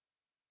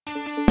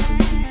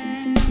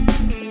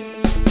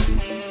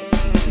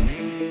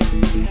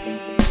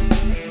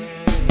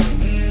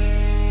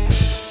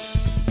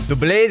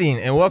Dobledin,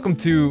 and welcome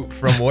to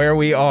From Where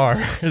We Are,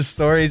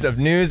 stories of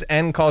news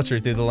and culture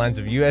through the lens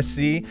of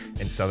USC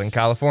in Southern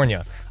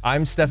California.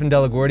 I'm Stefan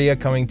Delaguardia,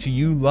 coming to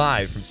you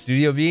live from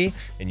Studio B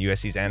in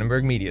USC's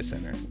Annenberg Media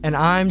Center. And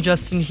I'm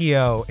Justin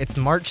Hio. It's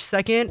March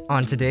 2nd.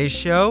 On today's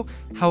show,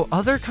 how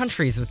other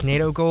countries with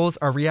NATO goals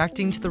are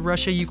reacting to the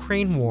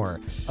Russia-Ukraine war.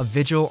 A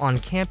vigil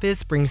on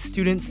campus brings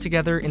students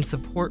together in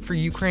support for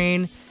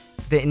Ukraine,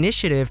 the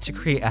initiative to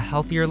create a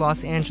healthier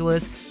Los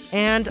Angeles,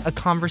 and a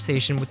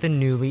conversation with the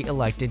newly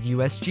elected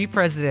USG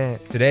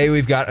president. Today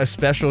we've got a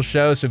special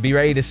show, so be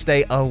ready to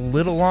stay a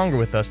little longer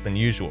with us than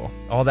usual.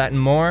 All that and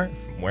more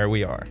from Where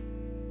We Are.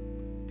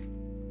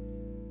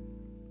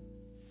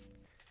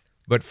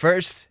 But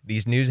first,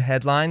 these news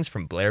headlines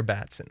from Blair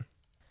Batson.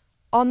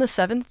 On the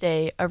seventh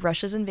day of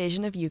Russia's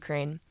invasion of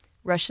Ukraine,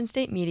 Russian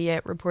state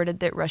media reported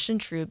that Russian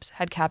troops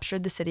had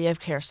captured the city of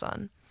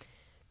Kherson.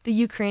 The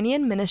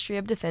Ukrainian Ministry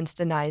of Defense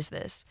denies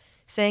this,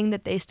 saying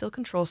that they still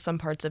control some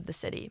parts of the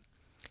city.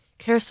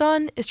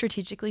 Kherson is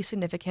strategically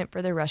significant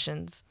for the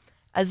Russians,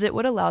 as it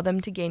would allow them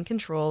to gain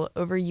control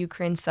over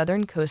Ukraine's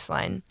southern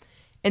coastline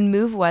and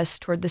move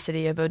west toward the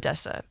city of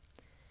Odessa.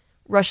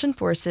 Russian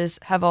forces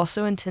have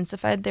also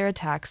intensified their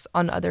attacks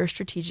on other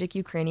strategic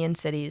Ukrainian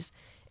cities,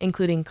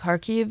 including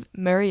Kharkiv,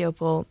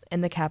 Mariupol,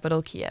 and the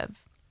capital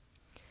Kiev.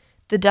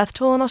 The death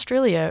toll in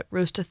Australia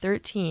rose to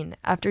 13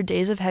 after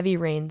days of heavy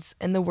rains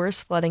and the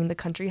worst flooding the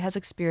country has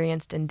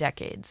experienced in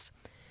decades.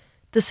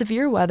 The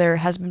severe weather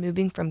has been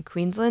moving from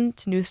Queensland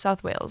to New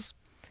South Wales.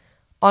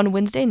 On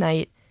Wednesday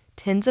night,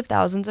 tens of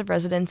thousands of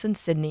residents in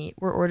Sydney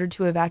were ordered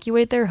to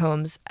evacuate their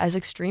homes as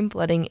extreme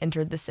flooding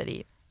entered the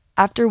city.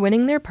 After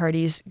winning their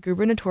party's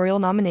gubernatorial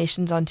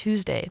nominations on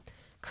Tuesday,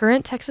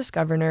 current Texas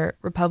Governor,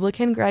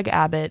 Republican Greg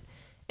Abbott,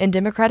 and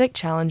Democratic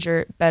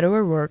challenger Beto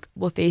O'Rourke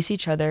will face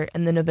each other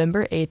in the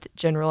November 8th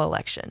general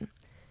election.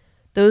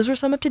 Those were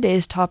some of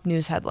today's top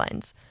news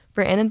headlines.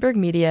 For Annenberg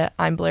Media,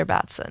 I'm Blair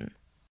Batson.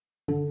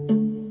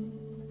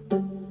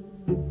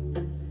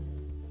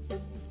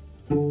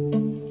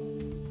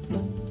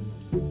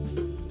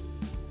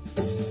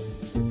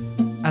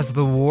 As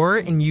the war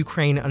in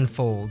Ukraine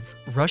unfolds,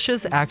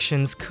 Russia's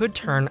actions could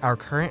turn our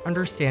current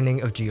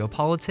understanding of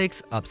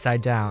geopolitics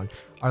upside down.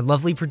 Our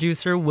lovely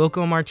producer,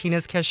 Wilco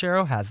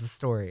Martinez-Cachero, has the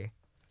story.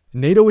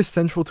 NATO is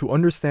central to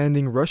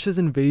understanding Russia's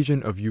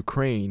invasion of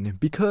Ukraine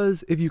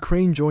because if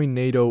Ukraine joined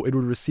NATO, it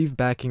would receive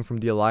backing from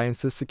the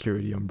alliance's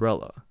security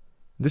umbrella.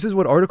 This is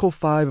what Article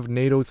 5 of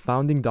NATO's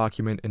founding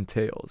document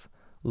entails.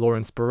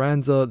 Lauren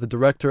Speranza, the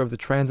director of the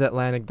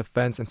Transatlantic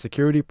Defense and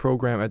Security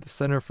Program at the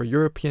Center for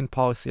European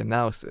Policy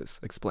Analysis,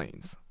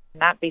 explains.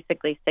 That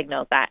basically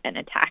signals that an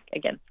attack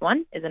against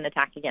one is an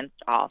attack against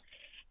all.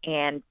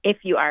 And if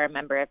you are a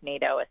member of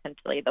NATO,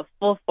 essentially the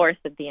full force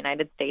of the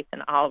United States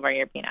and all of our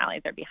European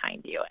allies are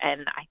behind you.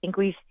 And I think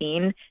we've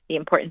seen the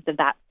importance of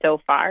that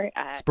so far.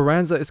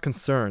 Speranza is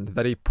concerned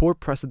that a poor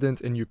precedent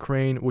in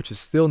Ukraine, which is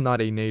still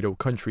not a NATO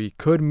country,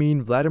 could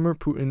mean Vladimir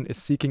Putin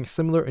is seeking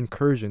similar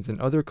incursions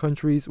in other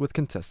countries with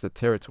contested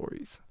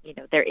territories.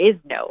 There is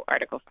no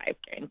Article 5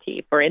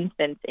 guarantee, for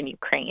instance, in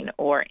Ukraine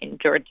or in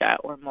Georgia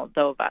or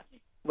Moldova,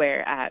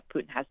 where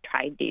Putin has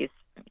tried these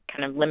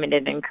kind of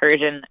limited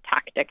incursion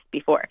tactics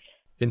before.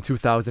 In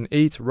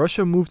 2008,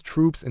 Russia moved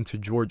troops into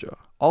Georgia,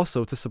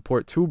 also to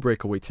support two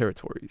breakaway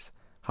territories.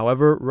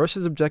 However,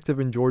 Russia's objective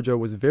in Georgia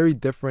was very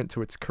different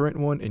to its current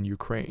one in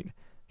Ukraine.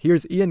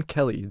 Here's Ian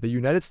Kelly, the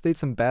United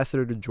States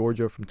ambassador to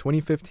Georgia from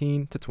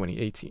 2015 to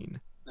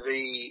 2018.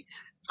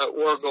 The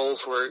war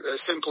goals were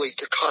simply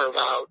to carve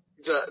out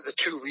the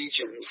two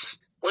regions.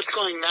 What's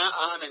going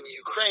on in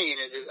Ukraine,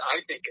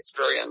 I think it's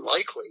very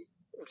unlikely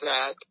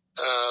that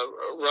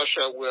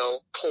Russia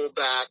will pull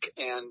back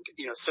and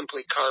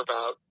simply carve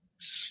out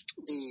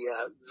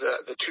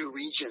the two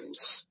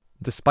regions.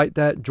 Despite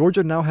that,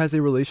 Georgia now has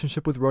a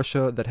relationship with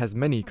Russia that has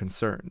many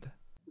concerned.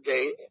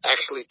 They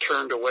actually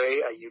turned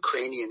away a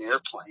Ukrainian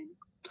airplane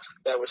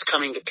that was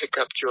coming to pick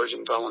up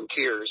Georgian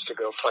volunteers to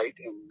go fight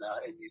in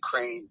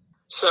Ukraine.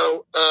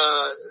 So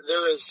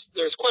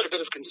there's quite a bit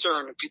of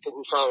concern of people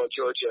who follow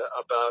Georgia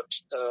about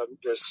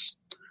this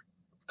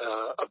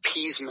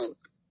appeasement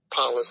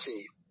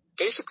policy,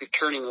 basically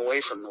turning away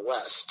from the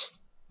West.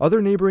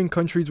 Other neighboring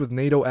countries with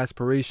NATO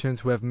aspirations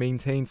who have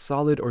maintained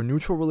solid or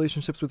neutral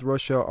relationships with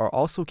Russia are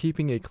also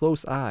keeping a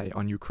close eye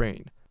on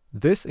Ukraine.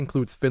 This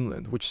includes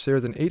Finland, which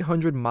shares an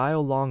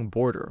 800-mile-long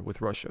border with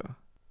Russia.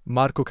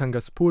 Marco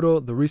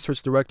Kangaspuro, the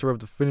research director of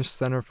the Finnish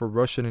Center for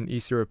Russian and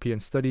East European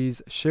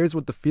Studies, shares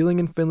what the feeling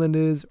in Finland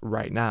is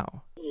right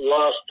now.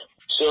 Last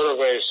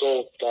survey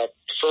showed that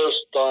first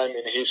time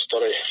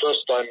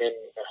in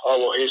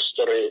our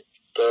history,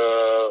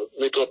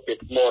 little bit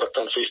more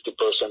than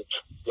 50%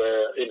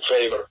 were in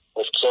favor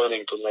of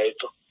joining to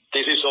NATO.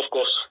 This is, of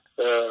course,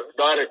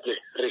 directly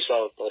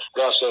result of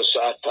Russia's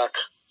attack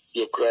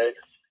Ukraine.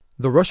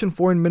 The Russian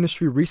Foreign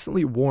Ministry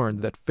recently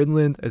warned that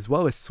Finland, as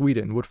well as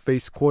Sweden, would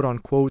face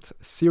quote-unquote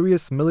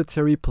serious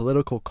military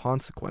political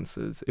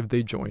consequences if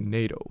they join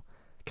NATO.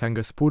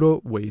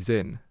 Kangaspuro weighs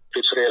in.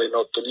 It's really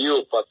not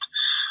new, but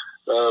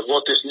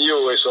What is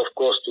new is, of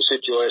course, the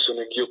situation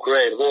in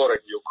Ukraine, war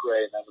in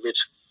Ukraine, and which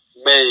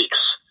makes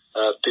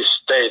this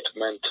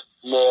statement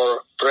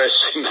more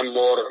pressing and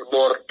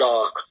more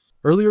dark.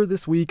 Earlier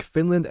this week,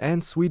 Finland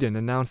and Sweden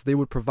announced they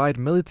would provide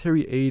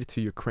military aid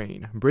to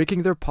Ukraine,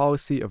 breaking their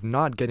policy of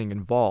not getting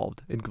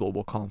involved in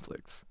global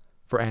conflicts.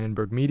 For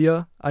Annenberg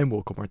Media, I'm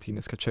Wilco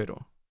Martinez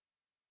Cachero.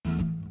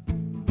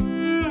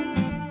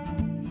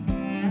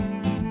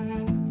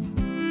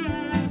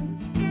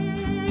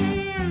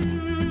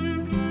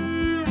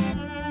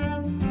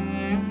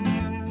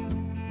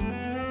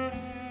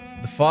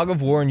 The fog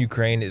of war in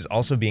Ukraine is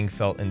also being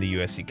felt in the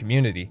USC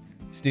community.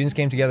 Students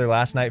came together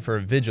last night for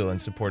a vigil in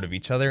support of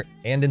each other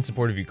and in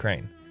support of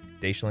Ukraine.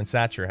 Daishlin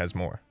Satcher has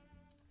more.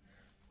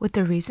 With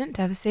the recent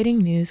devastating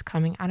news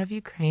coming out of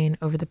Ukraine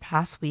over the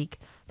past week,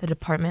 the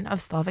Department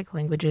of Slavic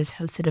Languages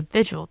hosted a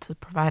vigil to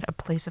provide a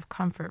place of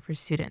comfort for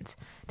students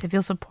to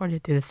feel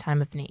supported through this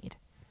time of need.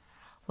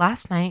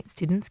 Last night,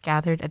 students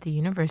gathered at the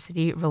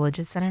University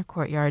Religious Center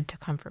courtyard to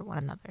comfort one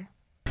another.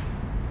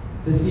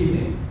 This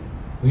evening,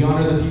 we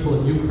honor the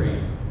people of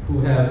Ukraine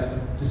who have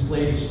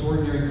displayed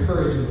extraordinary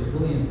courage and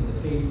resilience in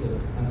the face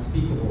of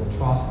unspeakable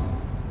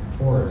atrocities and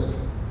horrors.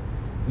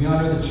 We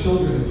honor the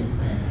children of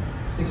Ukraine,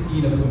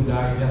 16 of whom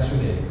died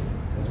yesterday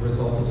as a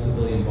result of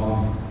civilian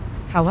bombings.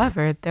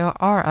 However, there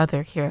are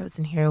other heroes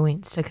and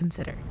heroines to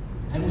consider.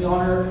 And we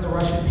honor the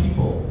Russian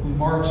people who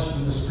march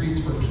in the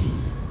streets for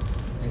peace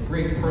at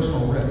great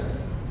personal risk,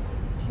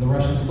 and the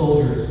Russian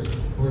soldiers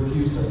who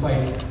refuse to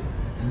fight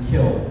and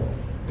kill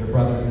their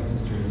brothers and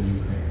sisters in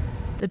Ukraine.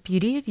 The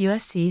beauty of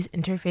USC's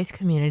interfaith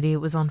community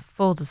was on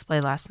full display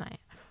last night,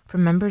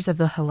 from members of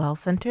the Hillel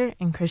Center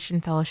and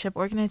Christian fellowship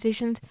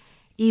organizations,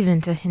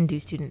 even to Hindu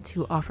students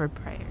who offered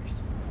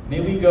prayers. May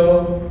we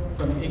go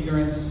from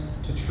ignorance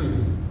to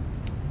truth.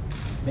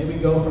 May we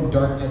go from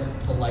darkness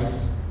to light.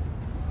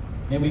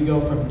 May we go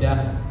from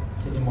death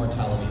to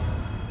immortality.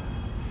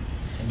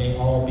 And may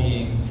all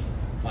beings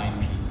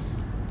find peace.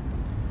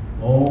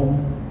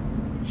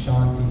 Om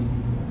Shanti,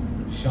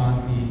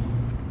 Shanti,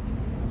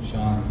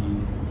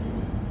 Shanti.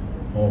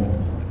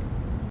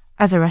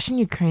 As a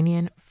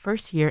Russian-Ukrainian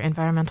first-year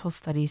environmental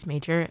studies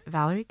major,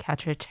 Valerie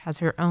Katrich has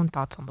her own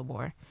thoughts on the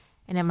war,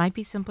 and it might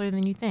be simpler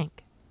than you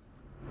think.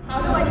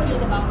 How do I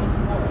feel about this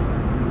war?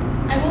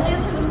 I will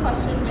answer this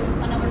question with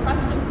another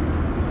question.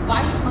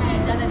 Why should my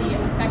identity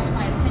affect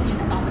my opinion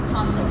about the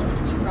conflict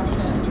between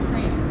Russia and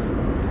Ukraine?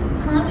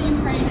 Currently,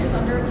 Ukraine is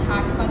under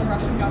attack by the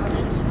Russian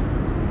government.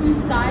 Whose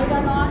side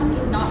I'm on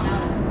does not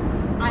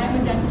matter. I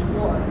am against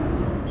war,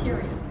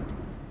 period.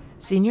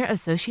 Senior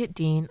Associate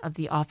Dean of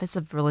the Office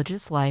of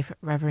Religious Life,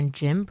 Reverend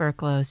Jim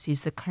Berklow,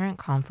 sees the current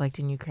conflict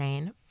in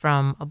Ukraine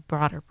from a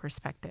broader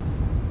perspective.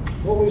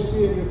 What we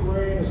see in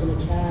Ukraine is an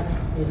attack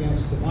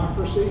against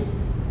democracy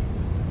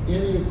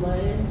in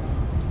Ukraine,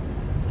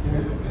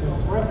 and a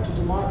threat to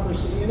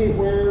democracy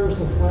anywhere is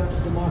a threat to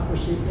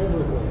democracy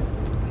everywhere.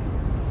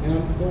 And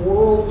the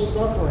world is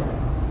suffering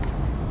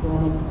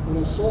from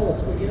an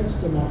assault against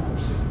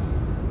democracy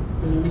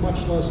in a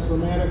much less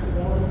dramatic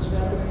form. It's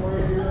happening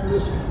right here in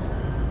this country.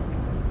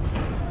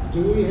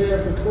 Do we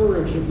have the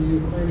courage of the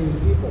Ukrainian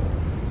people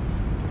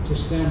to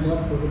stand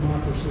up for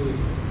democracy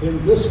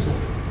in this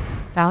country?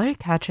 Valerie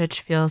Katrich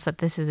feels that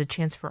this is a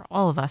chance for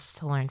all of us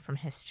to learn from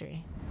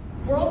history.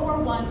 World War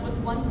I was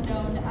once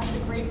known as the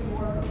Great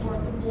War, or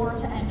the war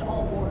to end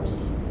all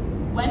wars.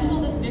 When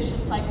will this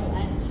vicious cycle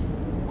end?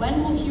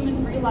 When will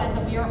humans realize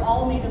that we are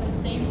all made of the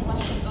same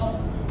flesh and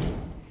bones?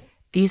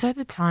 These are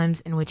the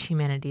times in which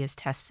humanity is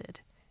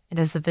tested. And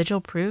as the vigil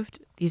proved,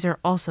 these are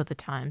also the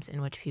times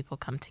in which people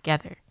come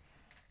together.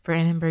 For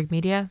Annenberg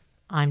Media,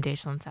 I'm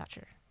Daishlin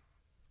Satcher.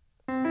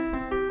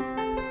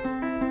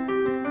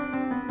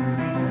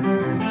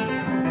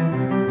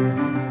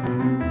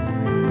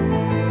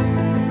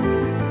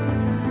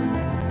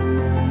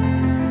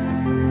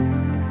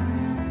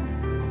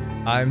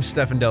 I'm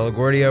Stefan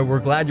Delaguardia. We're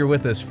glad you're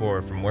with us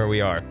for From Where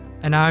We Are.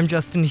 And I'm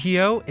Justin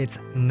Hio. It's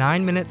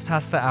 9 minutes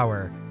past the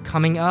hour.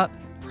 Coming up,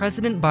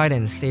 President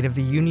Biden's State of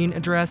the Union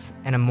address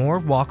and a more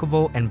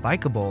walkable and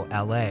bikeable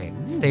LA.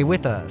 Stay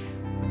with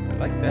us. I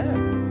like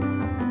that.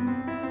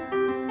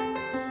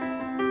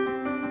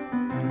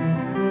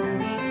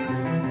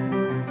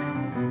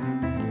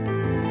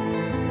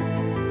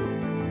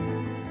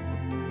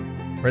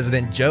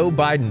 President Joe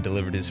Biden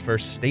delivered his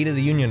first State of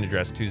the Union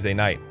address Tuesday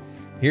night.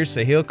 Here's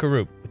Sahil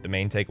Karup with the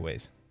main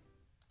takeaways.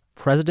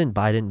 President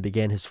Biden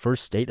began his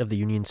first State of the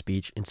Union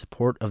speech in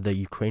support of the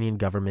Ukrainian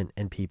government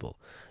and people,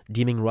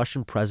 deeming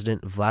Russian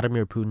President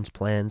Vladimir Putin's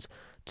plans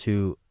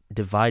to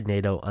divide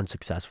NATO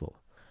unsuccessful.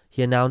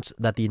 He announced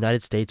that the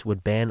United States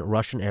would ban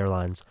Russian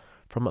airlines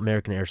from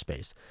American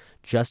airspace,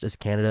 just as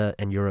Canada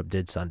and Europe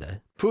did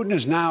Sunday. Putin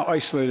is now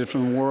isolated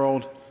from the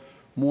world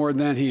more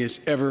than he has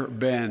ever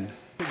been.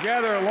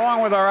 Together,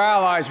 along with our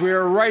allies, we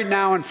are right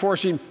now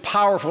enforcing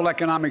powerful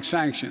economic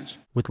sanctions.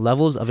 With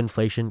levels of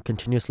inflation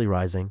continuously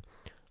rising,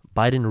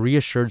 Biden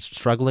reassured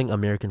struggling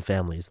American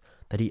families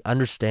that he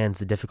understands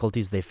the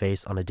difficulties they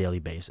face on a daily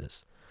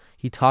basis.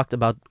 He talked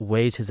about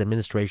ways his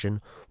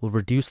administration will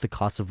reduce the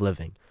cost of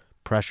living,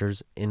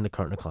 pressures in the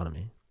current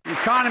economy. The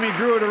economy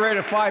grew at a rate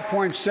of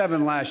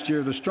 5.7 last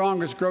year, the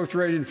strongest growth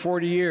rate in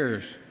 40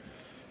 years.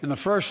 And the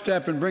first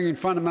step in bringing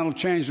fundamental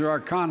change to our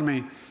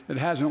economy that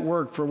hasn't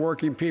worked for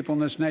working people in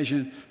this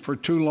nation for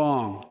too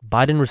long.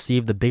 Biden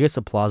received the biggest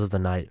applause of the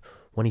night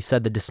when he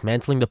said that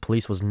dismantling the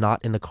police was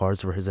not in the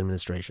cards for his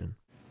administration.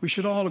 We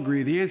should all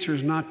agree the answer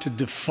is not to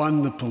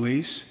defund the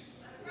police.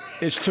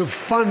 It's to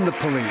fund the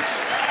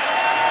police.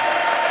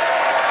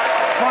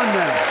 Fund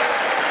them.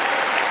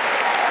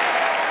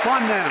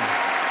 Fund them.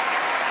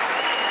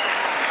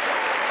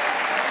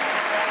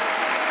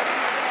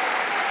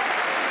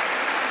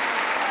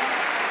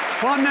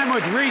 Fund them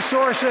with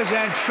resources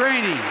and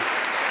training.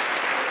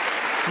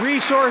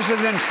 Resources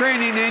and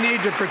training they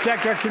need to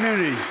protect our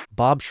communities.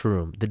 Bob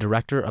Shroom, the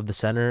director of the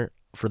Center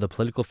for the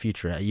Political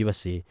Future at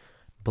USC,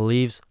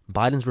 believes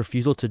Biden's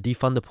refusal to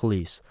defund the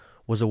police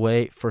was a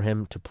way for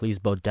him to please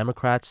both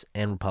Democrats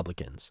and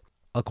Republicans.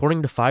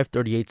 According to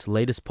 538's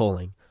latest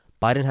polling,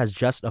 Biden has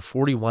just a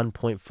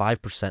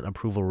 41.5%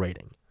 approval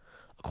rating.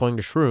 According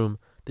to Shroom,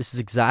 this is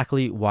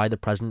exactly why the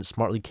president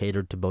smartly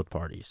catered to both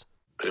parties.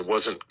 It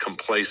wasn't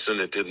complacent.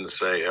 It didn't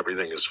say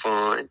everything is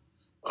fine.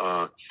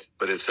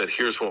 But it said,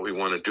 here's what we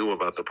want to do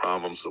about the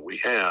problems that we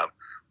have.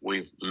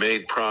 We've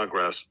made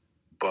progress,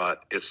 but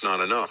it's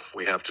not enough.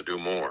 We have to do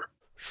more.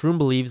 Shroom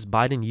believes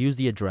Biden used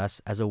the address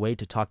as a way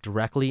to talk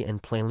directly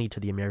and plainly to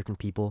the American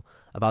people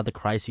about the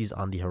crises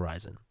on the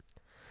horizon.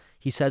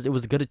 He says it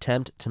was a good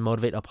attempt to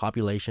motivate a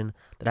population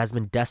that has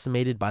been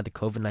decimated by the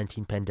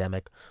COVID-19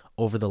 pandemic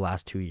over the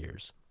last 2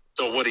 years.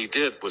 So what he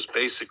did was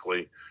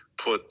basically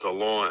put the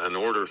law and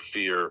order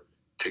fear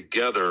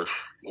together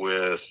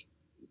with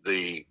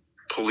the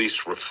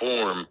police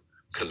reform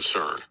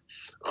concern.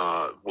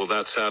 Will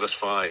that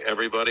satisfy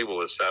everybody?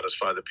 Will it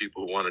satisfy the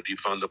people who want to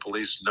defund the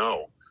police?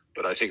 No,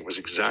 but I think it was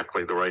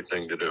exactly the right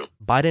thing to do.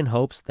 Biden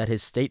hopes that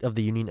his State of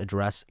the Union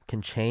address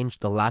can change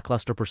the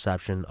lackluster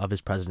perception of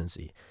his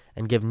presidency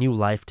and give new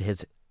life to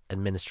his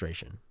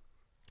administration.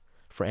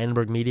 For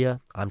Annenberg Media,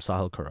 I'm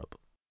Sahil Kurup.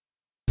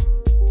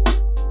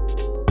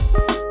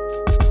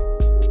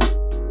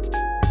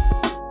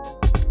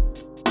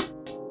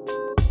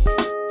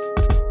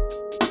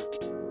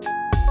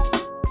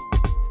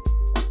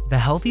 The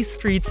Healthy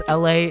Streets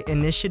LA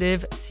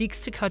initiative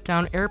seeks to cut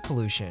down air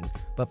pollution,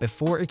 but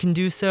before it can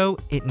do so,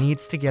 it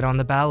needs to get on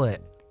the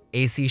ballot.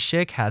 AC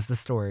Schick has the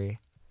story.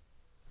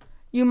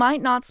 You might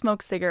not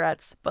smoke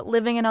cigarettes, but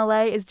living in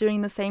LA is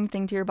doing the same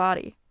thing to your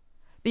body.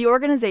 The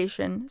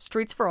organization,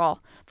 Streets for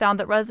All, found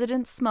that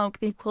residents smoke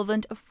the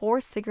equivalent of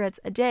 4 cigarettes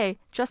a day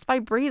just by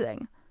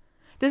breathing.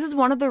 This is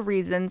one of the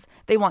reasons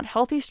they want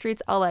Healthy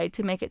Streets LA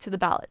to make it to the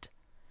ballot.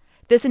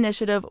 This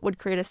initiative would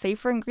create a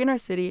safer and greener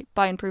city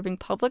by improving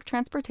public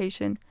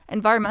transportation,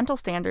 environmental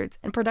standards,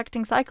 and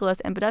protecting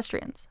cyclists and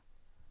pedestrians.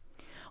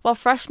 While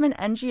freshman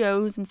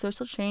NGOs and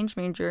social change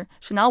major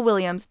Chanel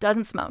Williams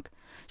doesn't smoke,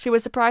 she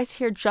was surprised to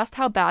hear just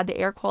how bad the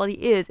air quality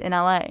is in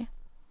LA.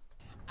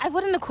 I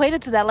wouldn't equate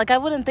it to that. I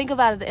wouldn't think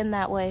about it in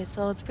that way,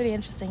 so it's pretty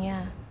interesting,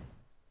 yeah.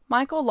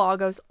 Michael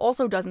Lagos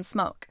also doesn't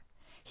smoke.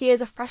 He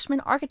is a freshman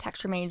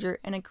architecture major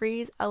and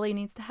agrees LA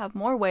needs to have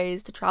more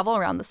ways to travel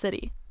around the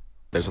city.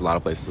 There's a lot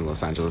of places in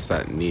Los Angeles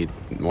that need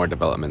more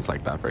developments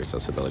like that for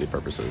accessibility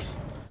purposes.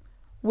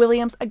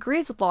 Williams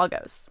agrees with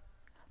Lagos,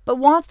 but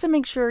wants to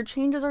make sure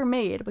changes are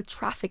made with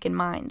traffic in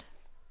mind.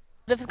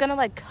 But if it's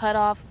gonna cut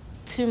off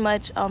too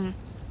much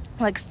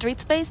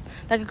street space,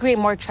 that could create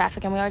more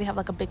traffic, and we already have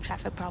a big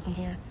traffic problem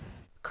here.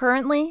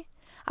 Currently,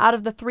 out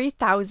of the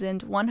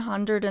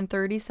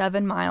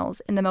 3,137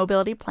 miles in the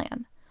mobility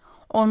plan,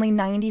 only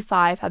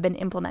 95 have been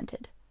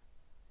implemented.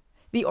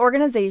 The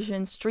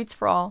organization Streets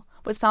for All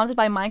was founded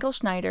by Michael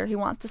Schneider, who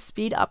wants to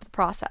speed up the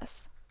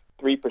process.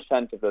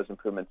 3% of those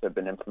improvements have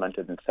been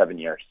implemented in 7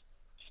 years.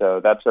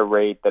 So that's a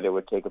rate that it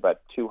would take about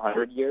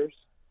 200 years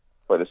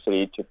for the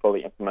city to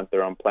fully implement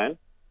their own plan.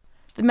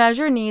 The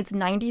measure needs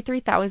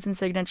 93,000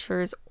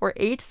 signatures or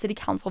 8 city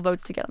council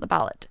votes to get on the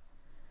ballot.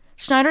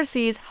 Schneider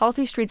sees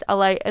Healthy Streets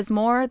LA as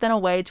more than a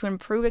way to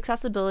improve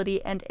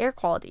accessibility and air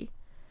quality.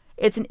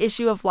 It's an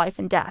issue of life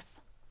and death.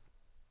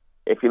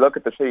 If you look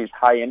at the city's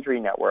high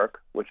injury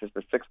network, which is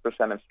the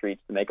 6% of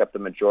streets that make up the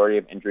majority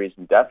of injuries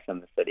and deaths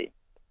in the city,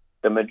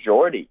 the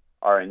majority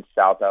are in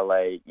South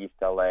LA, East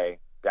LA,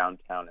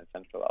 downtown, and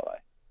Central LA.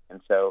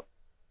 And so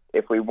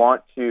if we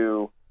want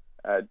to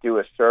do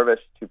a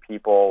service to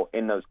people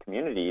in those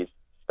communities,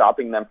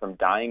 stopping them from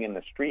dying in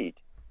the street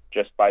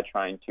just by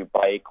trying to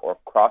bike or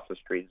cross the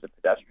street as a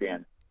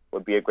pedestrian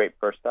would be a great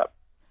first step.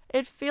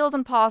 It feels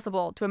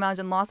impossible to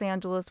imagine Los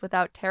Angeles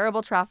without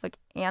terrible traffic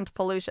and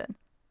pollution.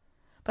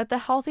 But the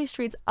Healthy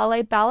Streets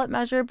LA ballot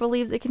measure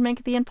believes it can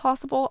make the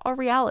impossible a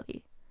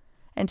reality.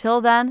 Until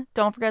then,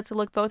 don't forget to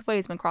look both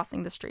ways when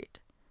crossing the street.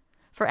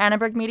 For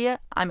Annenberg Media,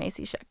 I'm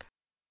AC Schick.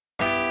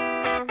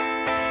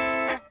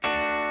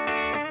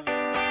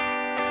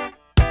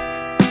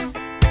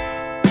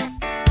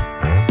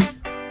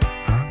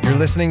 You're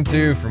listening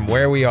to From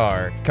Where We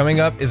Are. Coming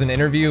up is an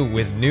interview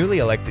with newly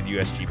elected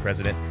USG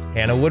President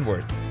Hannah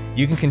Woodworth.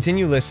 You can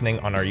continue listening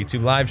on our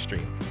YouTube live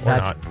stream. Or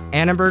That's not.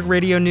 Annenberg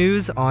Radio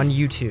News on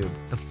YouTube.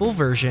 The full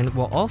version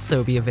will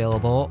also be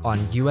available on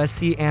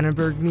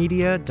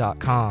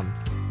uscannenbergmedia.com.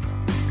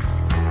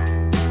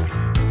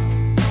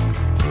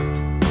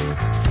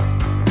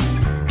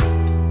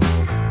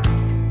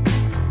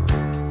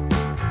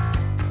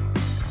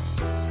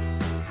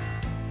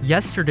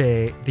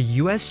 Yesterday, the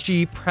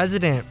USG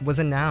president was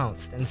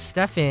announced, and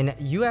Stefan,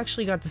 you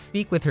actually got to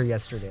speak with her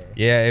yesterday.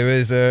 Yeah, it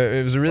was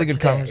a really good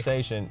today.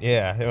 conversation.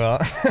 Yeah,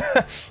 well,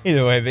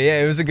 either way, but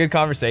yeah, it was a good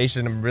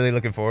conversation. I'm really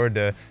looking forward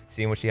to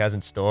seeing what she has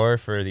in store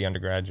for the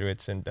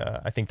undergraduates, and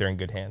I think they're in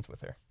good hands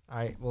with her. All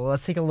right, well,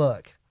 let's take a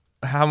look.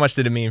 How much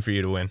did it mean for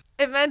you to win?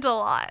 It meant a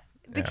lot.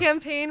 The Yeah.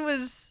 campaign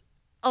was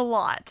a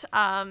lot,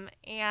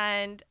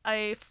 and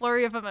a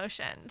flurry of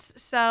emotions.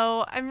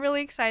 So I'm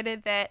really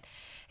excited that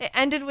it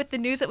ended with the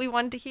news that we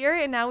wanted to hear,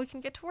 and now we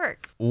can get to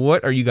work.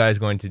 What are you guys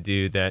going to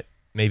do that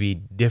may be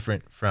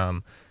different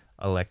from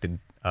elected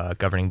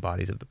governing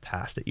bodies of the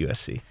past at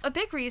USC? A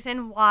big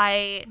reason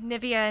why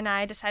Nivea and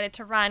I decided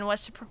to run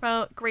was to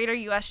promote greater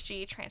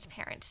USG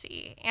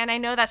transparency. And I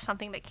know that's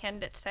something that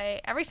candidates say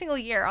every single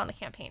year on the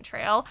campaign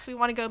trail. We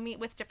want to go meet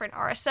with different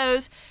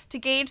RSOs to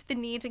gauge the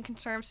needs and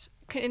concerns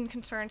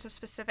of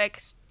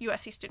specific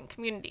USC student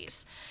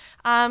communities.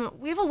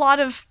 We have a lot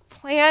of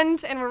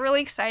plans, and we're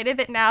really excited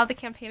that now the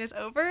campaign is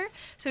over,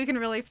 so we can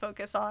really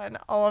focus on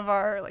all of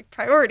our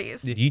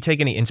priorities. Did you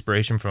take any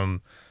inspiration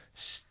from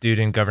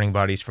student governing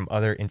bodies from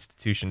other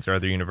institutions or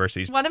other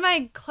universities? One of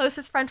my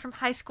closest friends from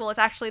high school is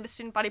actually the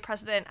student body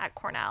president at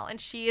Cornell,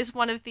 and she is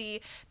one of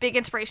the big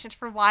inspirations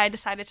for why I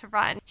decided to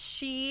run.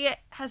 She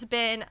has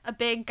been a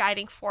big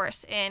guiding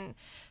force in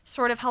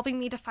sort of helping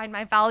me define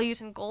my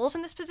values and goals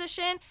in this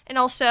position, and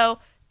also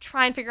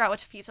try and figure out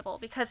what's feasible,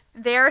 because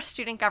their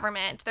student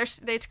government,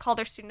 it's called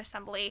their student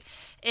assembly,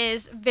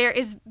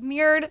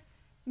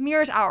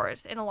 mirrors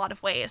ours in a lot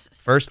of ways.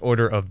 First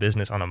order of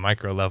business on a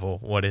micro level,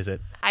 what is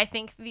it? I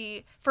think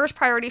the first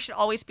priority should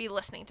always be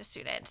listening to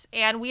students,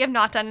 and we have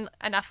not done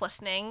enough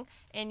listening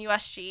in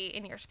USG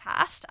in years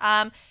past,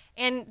 and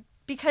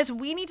because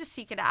we need to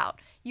seek it out.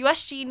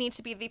 USG needs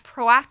to be the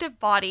proactive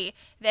body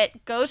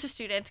that goes to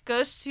students,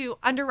 goes to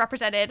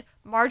underrepresented,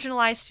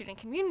 marginalized student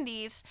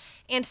communities,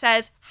 and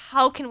says,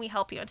 how can we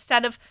help you,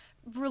 instead of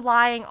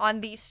relying on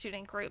these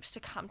student groups to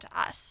come to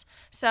us.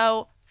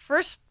 So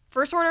first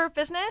order of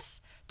business,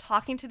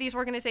 talking to these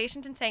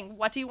organizations and saying,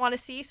 what do you want to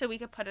see, so we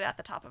can put it at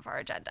the top of our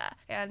agenda.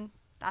 And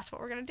that's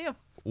what we're going to do.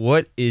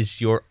 What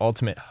is your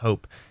ultimate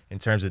hope in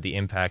terms of the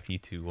impact you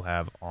two will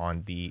have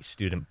on the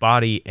student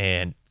body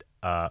and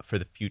for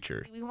the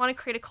future? We want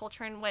to create a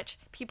culture in which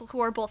people who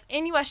are both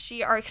in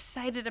USG are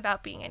excited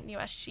about being in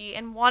USG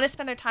and want to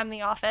spend their time in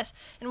the office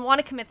and want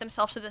to commit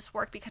themselves to this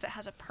work because it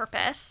has a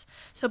purpose.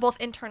 So both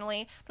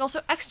internally, but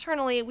also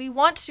externally, we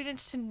want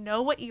students to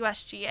know what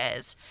USG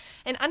is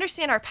and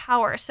understand our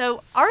power.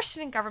 So our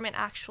student government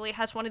actually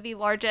has one of the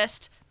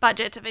largest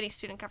budgets of any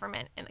student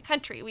government in the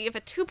country. We have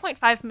a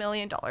 $2.5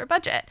 million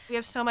budget. We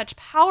have so much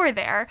power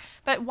there,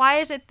 but why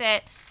is it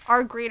that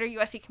our greater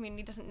USC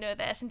community doesn't know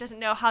this and doesn't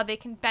know how they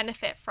can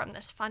benefit from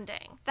this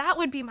funding? That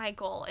would be my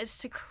goal, is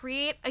to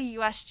create a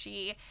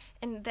USG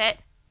and that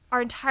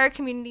our entire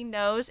community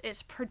knows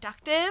is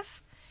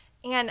productive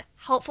and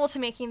helpful to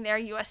making their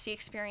USC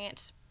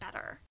experience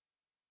better.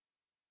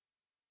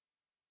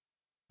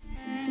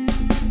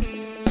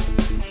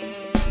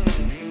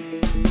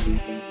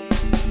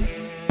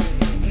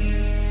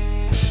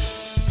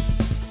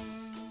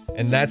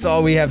 And that's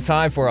all we have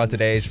time for on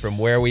today's From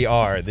Where We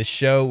Are. This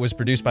show was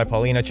produced by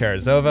Paulina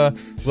Charazova,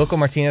 Wilco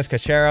Martinez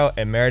Cachero,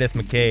 and Meredith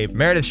McCabe.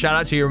 Meredith, shout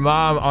out to your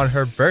mom on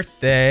her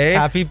birthday.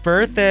 Happy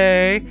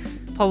birthday!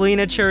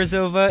 Paulina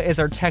Charazova is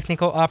our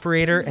technical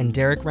operator, and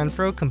Derek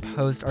Renfro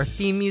composed our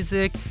theme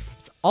music.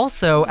 It's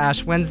also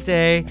Ash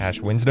Wednesday. Ash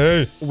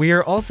Wednesday. We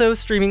are also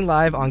streaming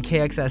live on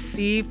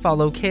KXSC.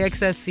 Follow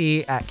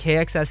KXSC at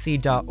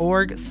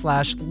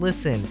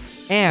kxsc.org/listen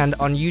and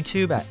on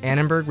YouTube at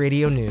Annenberg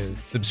Radio News.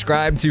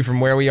 Subscribe to From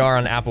Where We Are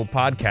on Apple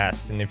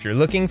Podcasts. And if you're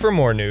looking for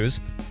more news,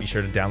 be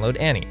sure to download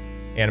Annie,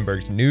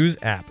 Annenberg's news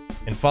app.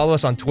 And follow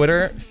us on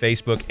Twitter,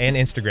 Facebook, and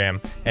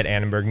Instagram at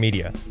Annenberg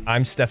Media.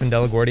 I'm Stefan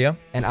Delaguardia.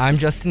 And I'm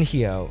Justin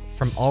Hio.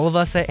 From all of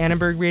us at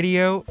Annenberg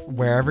Radio,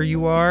 wherever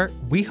you are,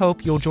 we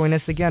hope you'll join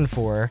us again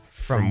for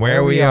From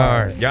Where We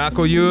Are.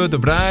 Дякую,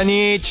 добра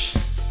ніч.